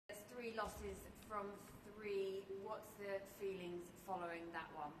3 losses from 3. What's the feelings following that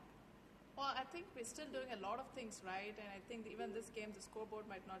one? Well, I think we're still doing a lot of things right, and I think even this game, the scoreboard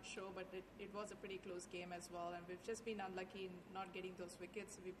might not show, but it was a pretty close game as well, and we've just been unlucky in not getting those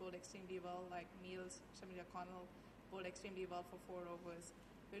wickets. We bowled extremely well, like Niels, Shamila Connell bowled extremely well for 4 overs.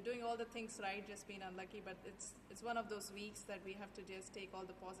 We're doing all the things right, just being unlucky, but it's one of those weeks that we have to just take all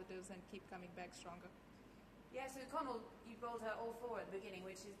the positives and keep coming back stronger. Yeah, so Connell, you bowled her all 4 at the beginning,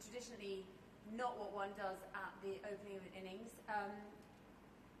 which is traditionally not what one does at the opening of an innings.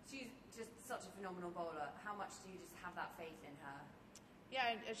 She's just such a phenomenal bowler. How much do you just have that faith in her?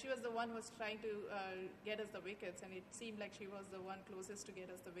 Yeah, and she was the one who was trying to get us the wickets, and it seemed like she was the one closest to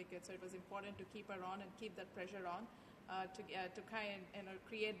get us the wickets. So it was important to keep her on and keep that pressure on to kind of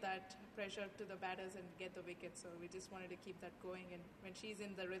create that pressure to the batters and get the wickets. So we just wanted to keep that going, and when she's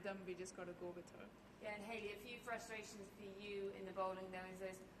in the rhythm, we just got to go with her. Yeah, and Hayley, a few frustrations for you in the bowling. There was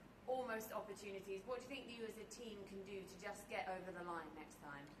those almost opportunities. What do you think you as a team can do to just get over the line next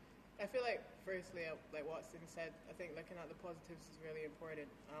time? I feel like, firstly, like Watson said, I think looking at the positives is really important.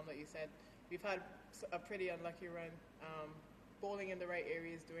 Like you said, we've had a pretty unlucky run, bowling in the right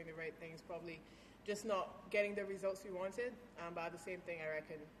areas, doing the right things, probably just not getting the results we wanted. But at the same time, I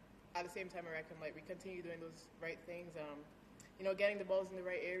reckon, like, we continue doing those right things. Getting the balls in the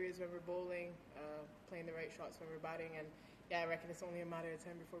right areas when we're bowling, playing the right shots when we're batting, and yeah, I reckon it's only a matter of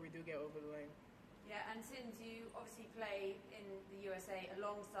time before we do get over the line. Yeah, and since you obviously play in the USA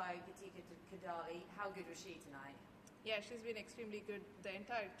alongside Geetika Kadali, how good was she tonight? Yeah, she's been extremely good the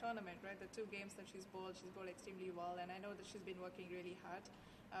entire tournament, right? The 2 games that she's bowled extremely well, and I know that she's been working really hard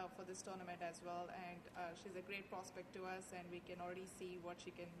for this tournament as well, and she's a great prospect to us, and we can already see what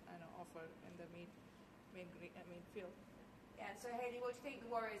she can offer in the main field. Yeah, so Hayley, what do you think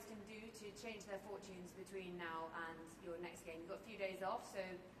the Warriors can do to change their fortunes between now and your next game? You've got a few days off, so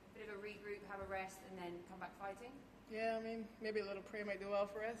a bit of a regroup, have a rest, and then come back fighting? Yeah, I mean, maybe a little prayer might do well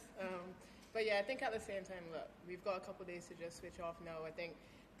for us. But yeah, I think at the same time, look, we've got a couple of days to just switch off now. I think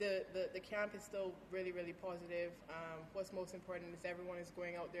the camp is still really, really positive. What's most important is everyone is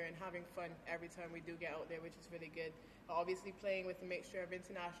going out there and having fun every time we do get out there, which is really good. Obviously playing with a mixture of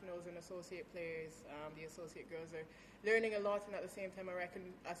internationals and associate players. The associate girls are learning a lot, and at the same time, I reckon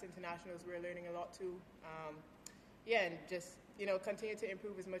us internationals, we're learning a lot too. And just, continue to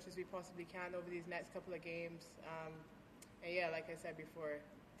improve as much as we possibly can over these next couple of games. And yeah, like I said before,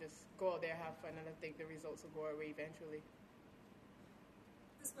 just go out there, have fun, and I think the results will go our way eventually.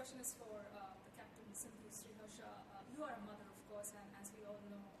 This question is for the captain, Sindhu Sriharsha. You are a mother, of course, and as we all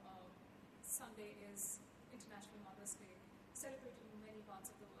know, Sunday is International Mother's Day, celebrated in many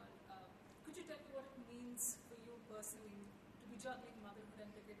parts of the world. Could you tell me what it means for you personally to be juggling motherhood and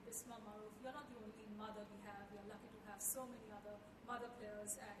cricket? Bisma Maroof, you're not the only mother we have. We are lucky to have so many other mother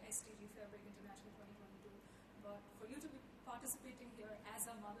players at STG Fairbrake International 2022. But for you to be participating here as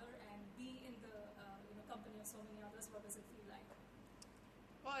a mother and be in the company of so many others, what does it feel like?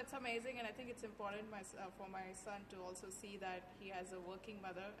 Well, it's amazing, and I think it's important for my son to also see that he has a working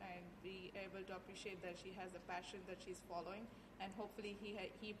mother and be able to appreciate that she has a passion that she's following, and hopefully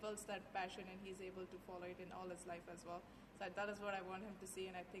he builds that passion and he's able to follow it in all his life as well. So that is what I want him to see,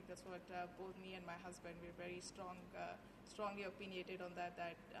 and I think that's what both me and my husband, we're very strongly opinionated on that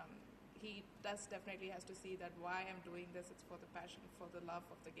he does definitely has to see that why I'm doing this, it's for the passion, for the love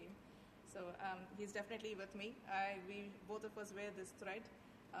of the game. So he's definitely with me. We both of us wear this thread.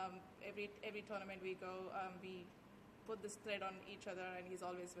 Every tournament we go, we put this thread on each other, and he's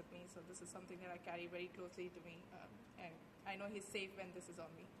always with me. So this is something that I carry very closely to me, and I know he's safe when this is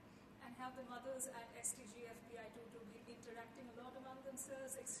on me. And have the mothers at STG FPI2 be interacting a lot among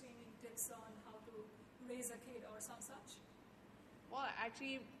themselves, exchanging tips on how to raise a kid or some such? Well,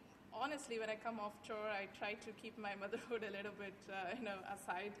 actually, honestly, when I come off tour, I try to keep my motherhood a little bit,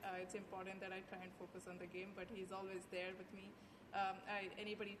 aside. It's important that I try and focus on the game, but he's always there with me.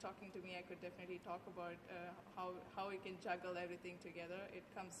 Anybody talking to me, I could definitely talk about how we can juggle everything together. It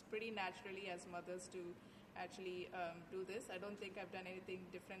comes pretty naturally as mothers to actually do this. I don't think I've done anything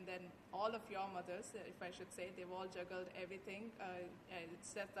different than all of your mothers, if I should say. They've all juggled everything.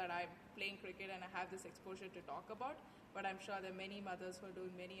 It's just that I'm playing cricket and I have this exposure to talk about, but I'm sure there are many mothers who are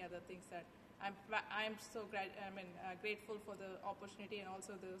doing many other things that I'm so grateful for the opportunity and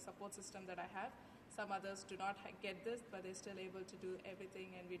also the support system that I have. Some others do not get this, but they're still able to do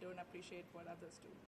everything, and we don't appreciate what others do.